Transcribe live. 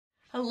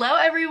Hello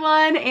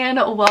everyone and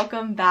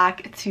welcome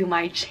back to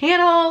my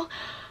channel.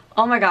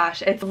 Oh my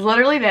gosh, it's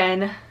literally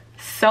been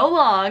so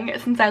long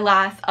since I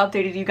last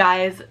updated you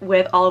guys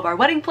with all of our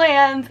wedding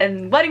plans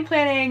and wedding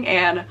planning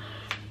and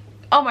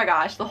oh my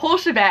gosh, the whole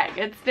shebang.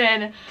 It's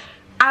been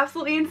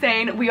absolutely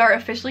insane. We are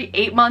officially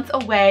 8 months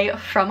away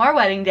from our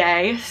wedding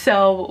day.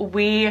 So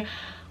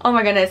oh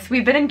my goodness,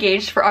 we've been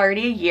engaged for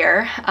already a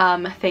year,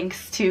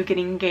 thanks to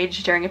getting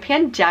engaged during a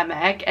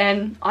pandemic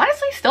and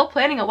honestly still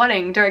planning a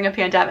wedding during a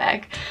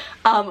pandemic.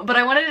 But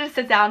I wanted to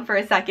sit down for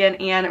a second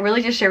and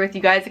really just share with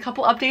you guys a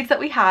couple updates that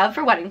we have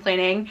for wedding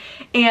planning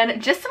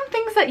and just some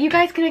things that you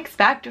guys can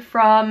expect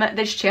from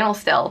this channel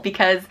still,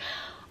 because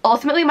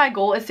ultimately my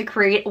goal is to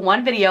create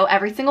one video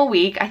every single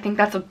week. I think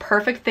that's a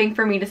perfect thing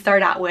for me to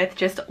start out with,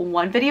 just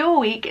one video a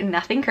week,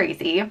 nothing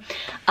crazy.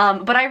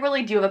 But I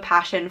really do have a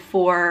passion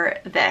for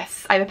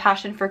this. I have a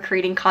passion for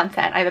creating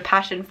content. I have a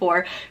passion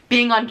for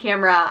being on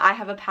camera. I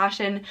have a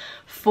passion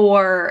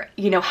for,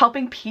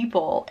 helping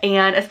people,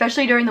 and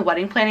especially during the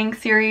wedding planning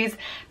series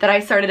that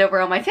I started over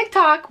on my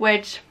TikTok,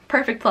 which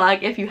perfect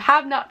plug. If you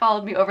have not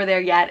followed me over there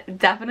yet,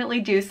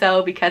 definitely do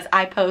so because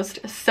I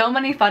post so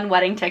many fun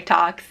wedding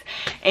TikToks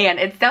and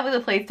it's definitely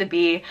the place to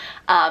be.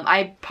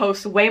 I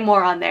post way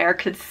more on there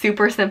because it's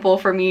super simple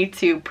for me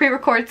to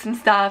pre-record some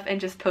stuff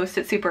and just post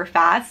it super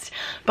fast.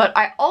 But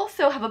I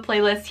also have a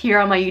playlist here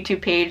on my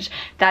YouTube page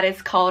that is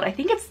called, I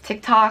think it's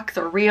TikToks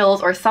or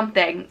Reels or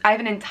something. I have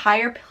an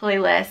entire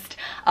playlist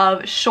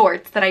of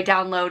shorts that I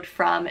download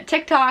from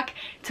TikTok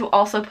to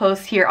also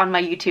post here on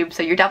my YouTube,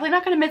 so you're definitely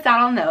not going to miss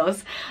out on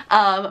those.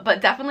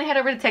 But definitely head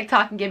over to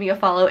TikTok and give me a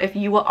follow if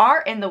you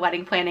are in the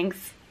wedding planning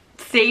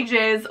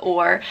stages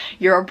or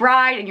you're a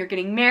bride and you're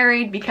getting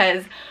married,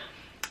 because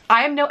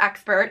I am no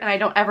expert and I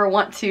don't ever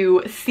want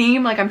to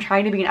seem like I'm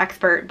trying to be an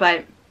expert,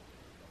 but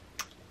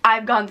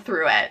I've gone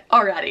through it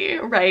already,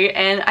 right?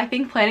 And I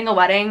think planning a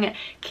wedding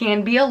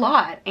can be a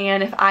lot.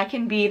 And if I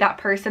can be that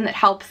person that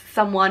helps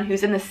someone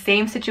who's in the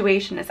same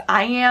situation as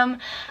I am,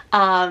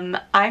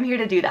 I'm here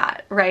to do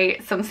that,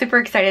 right? So I'm super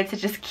excited to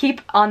just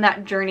keep on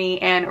that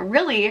journey and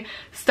really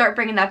start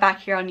bringing that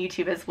back here on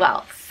YouTube as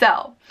well.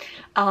 So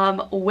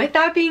with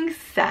that being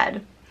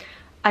said,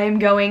 I am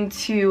going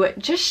to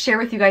just share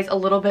with you guys a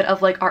little bit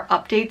of like our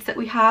updates that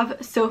we have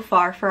so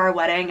far for our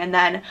wedding, and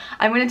then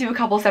I'm going to do a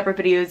couple separate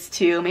videos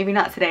too, maybe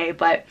not today,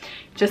 but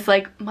just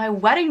like my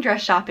wedding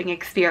dress shopping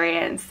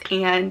experience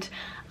and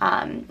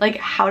like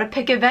how to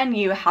pick a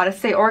venue, how to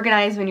stay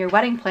organized when you're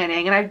wedding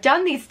planning. And I've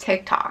done these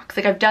TikToks,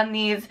 like I've done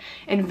these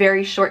in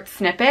very short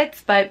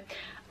snippets, but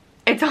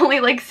it's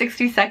only like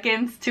 60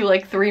 seconds to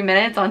like 3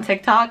 minutes on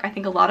TikTok. I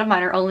think a lot of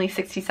mine are only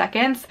 60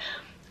 seconds.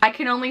 I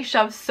can only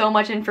shove so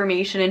much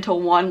information into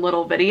one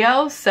little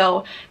video,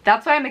 so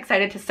that's why I'm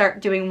excited to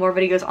start doing more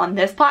videos on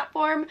this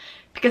platform,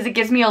 because it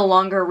gives me a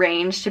longer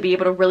range to be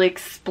able to really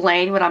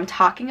explain what I'm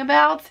talking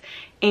about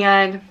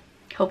and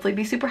hopefully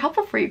be super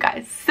helpful for you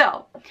guys.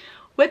 So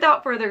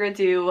without further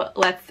ado,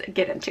 let's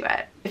get into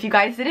it. If you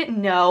guys didn't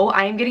know,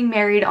 I am getting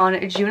married on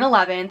June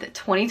 11th,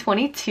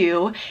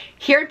 2022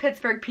 here in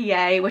Pittsburgh,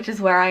 PA, which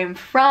is where I am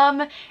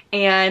from.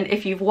 And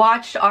if you've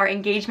watched our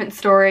engagement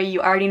story,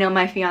 you already know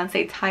my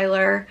fiance,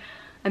 Tyler.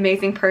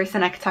 Amazing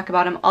person. I could talk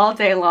about him all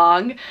day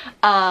long.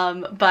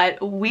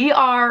 But we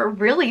are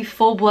really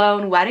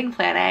full-blown wedding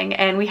planning,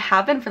 and we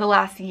have been for the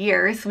last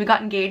year. So we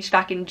got engaged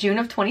back in June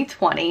of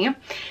 2020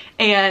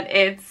 and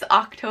it's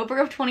October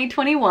of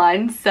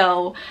 2021.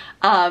 So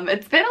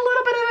it's been a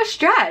little bit of a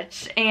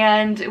stretch,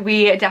 and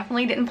we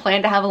definitely didn't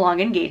plan to have a long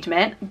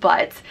engagement,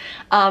 but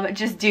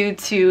just due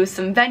to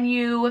some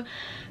venue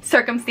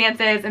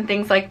circumstances and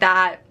things like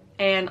that,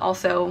 and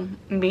also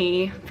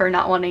me for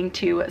not wanting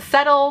to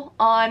settle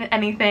on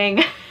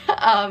anything,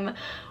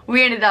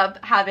 we ended up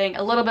having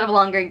a little bit of a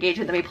longer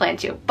engagement than we planned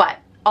to, but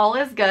all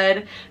is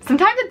good.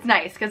 Sometimes it's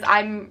nice because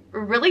I'm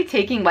really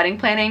taking wedding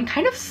planning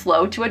kind of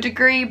slow to a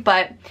degree,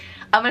 but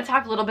I'm going to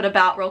talk a little bit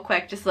about real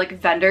quick just like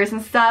vendors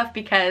and stuff,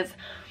 because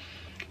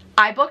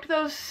I booked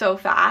those so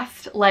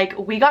fast. Like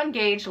we got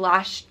engaged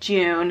last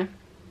June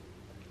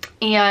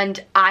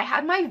and I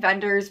had my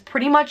vendors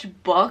pretty much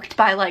booked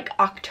by like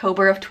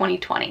October of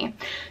 2020.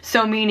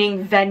 So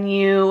meaning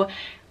venue,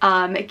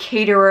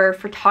 caterer,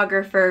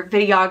 photographer,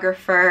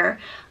 videographer.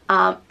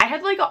 I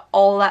had like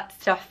all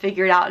that stuff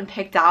figured out and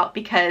picked out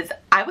because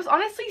I was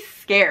honestly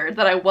scared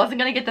that I wasn't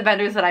going to get the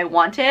vendors that I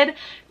wanted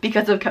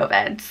because of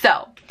COVID.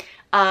 So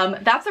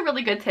that's a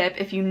really good tip.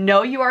 If you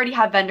know you already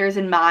have vendors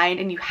in mind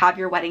and you have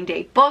your wedding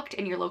day booked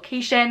and your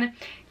location,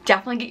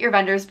 definitely get your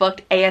vendors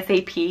booked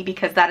ASAP,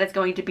 because that is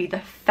going to be the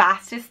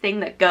fastest thing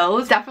that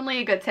goes. Definitely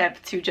a good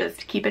tip to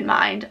just keep in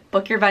mind.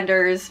 Book your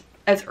vendors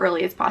as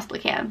early as possibly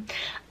can.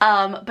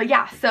 But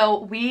yeah, so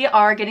we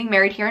are getting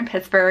married here in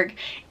Pittsburgh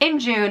in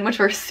June, which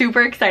we're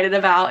super excited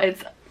about.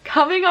 It's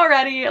coming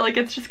already. Like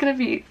it's just gonna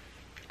be,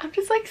 I'm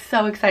just like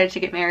so excited to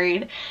get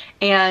married.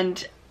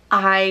 And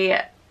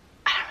I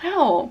don't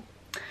know,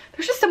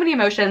 there's just so many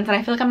emotions, and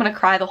I feel like I'm gonna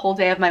cry the whole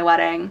day of my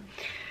wedding.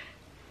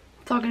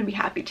 It's It's all gonna be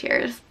happy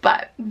tears,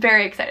 but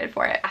very excited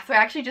for it. So I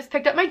actually just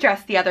picked up my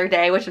dress the other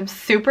day, which I'm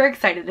super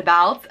excited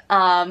about.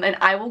 And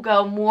I will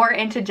go more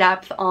into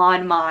depth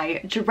on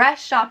my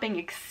dress shopping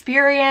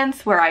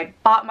experience, where I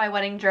bought my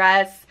wedding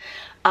dress,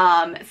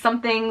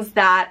 some things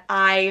that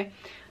I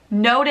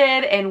noted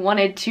and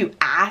wanted to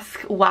ask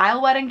while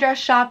wedding dress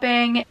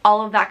shopping,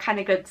 all of that kind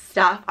of good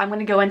stuff. I'm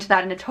gonna go into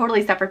that in a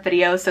totally separate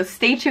video, so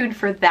stay tuned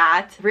for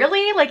that.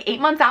 Really, like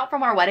 8 months out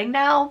from our wedding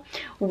now,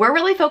 we're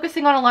really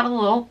focusing on a lot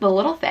of the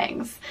little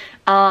things.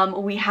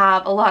 We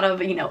have a lot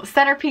of, you know,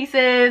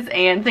 centerpieces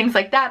and things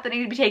like that that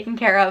need to be taken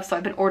care of, so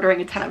I've been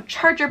ordering a ton of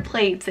charger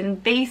plates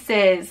and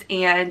bases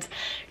and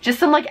just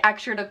some like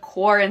extra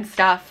decor and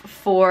stuff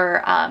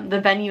for the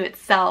venue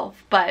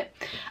itself. But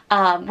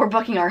we're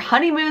booking our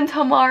honeymoon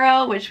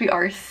tomorrow, which we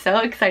are so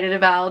excited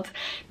about.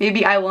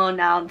 Maybe I will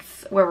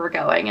announce where we're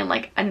going in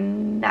like a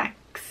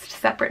next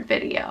separate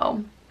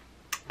video,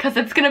 because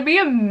it's gonna be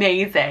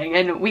amazing.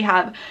 And we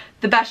have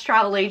the best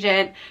travel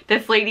agent.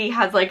 This lady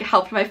has like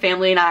helped my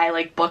family and I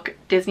like book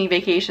Disney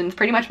vacations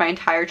pretty much my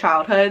entire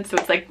childhood, so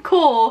it's like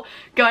cool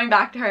going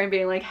back to her and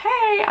being like,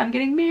 hey, I'm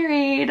getting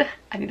married,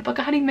 I need to book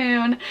a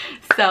honeymoon.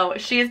 So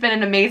she has been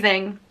an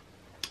amazing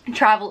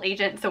travel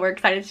agent, so we're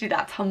excited to do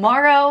that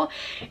tomorrow.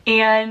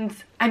 And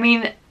I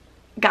mean,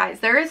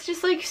 guys, there is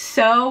just like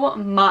so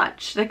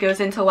much that goes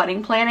into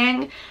wedding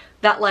planning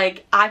that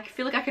like I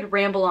feel like I could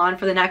ramble on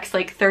for the next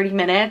like 30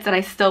 minutes and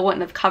I still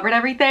wouldn't have covered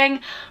everything.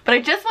 But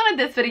I just wanted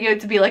this video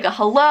to be like a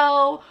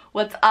hello,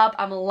 what's up,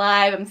 I'm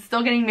alive, I'm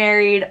still getting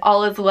married,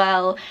 all is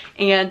well.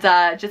 And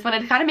just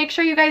wanted to kind of make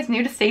sure you guys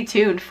knew to stay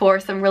tuned for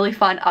some really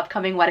fun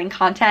upcoming wedding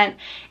content.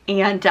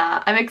 And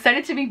I'm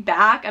excited to be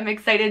back. I'm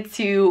excited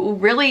to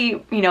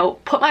really, you know,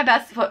 put my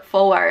best foot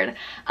forward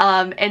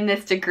in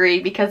this degree,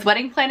 because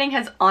wedding planning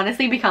has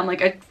honestly become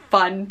like a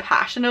fun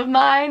passion of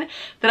mine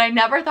that I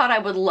never thought I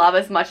would love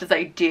as much as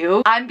I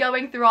do. I'm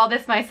going through all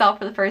this myself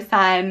for the first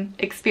time,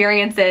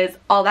 experiences,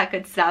 all that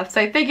good stuff.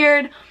 So I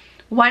figured,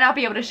 why not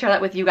be able to share that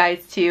with you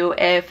guys too?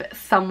 If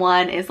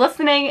someone is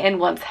listening and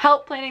wants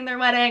help planning their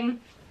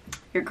wedding,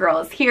 your girl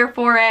is here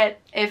for it.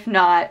 If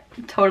not,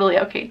 totally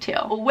okay too.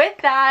 With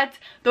that,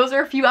 those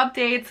are a few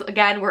updates.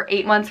 Again, we're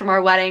 8 months from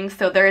our wedding,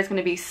 so there is going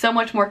to be so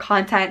much more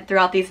content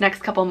throughout these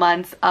next couple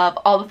months of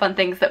all the fun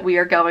things that we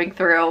are going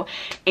through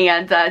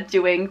and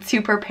doing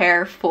to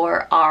prepare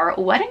for our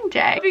wedding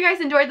day. Hope you guys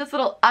enjoyed this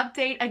little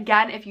update.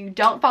 Again, if you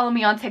don't follow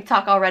me on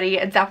TikTok already,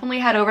 definitely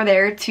head over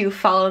there to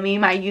follow me.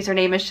 My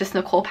username is just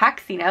Nicole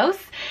Paxinos,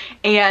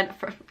 and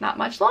for not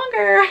much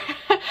longer.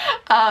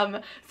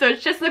 So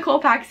it's just Nicole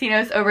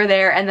Paxinos over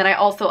there, and then I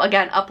also,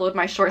 again, upload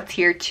my shorts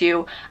here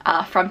too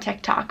from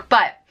TikTok.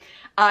 But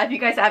if you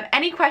guys have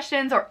any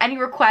questions or any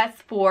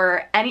requests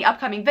for any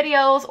upcoming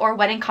videos or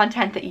wedding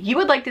content that you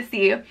would like to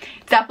see,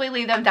 definitely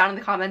leave them down in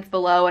the comments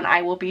below and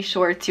I will be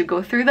sure to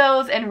go through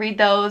those and read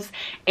those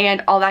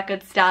and all that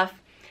good stuff.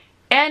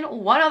 And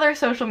one other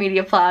social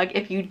media plug,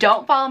 if you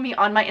don't follow me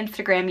on my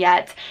Instagram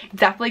yet,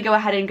 definitely go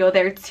ahead and go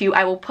there too.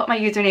 I will put my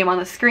username on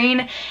the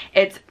screen.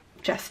 It's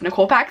just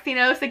Nicole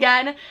Paxinos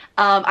again.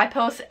 I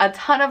post a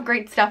ton of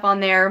great stuff on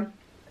there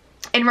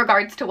in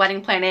regards to wedding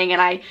planning,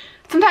 and I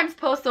sometimes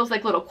post those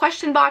like little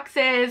question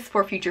boxes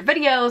for future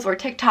videos or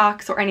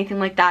TikToks or anything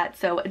like that.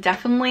 So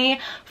definitely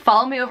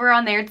follow me over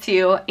on there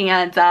too.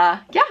 And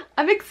yeah,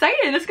 I'm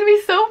excited. It's gonna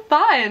be so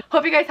fun.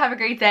 Hope you guys have a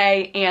great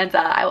day, and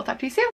I will talk to you soon.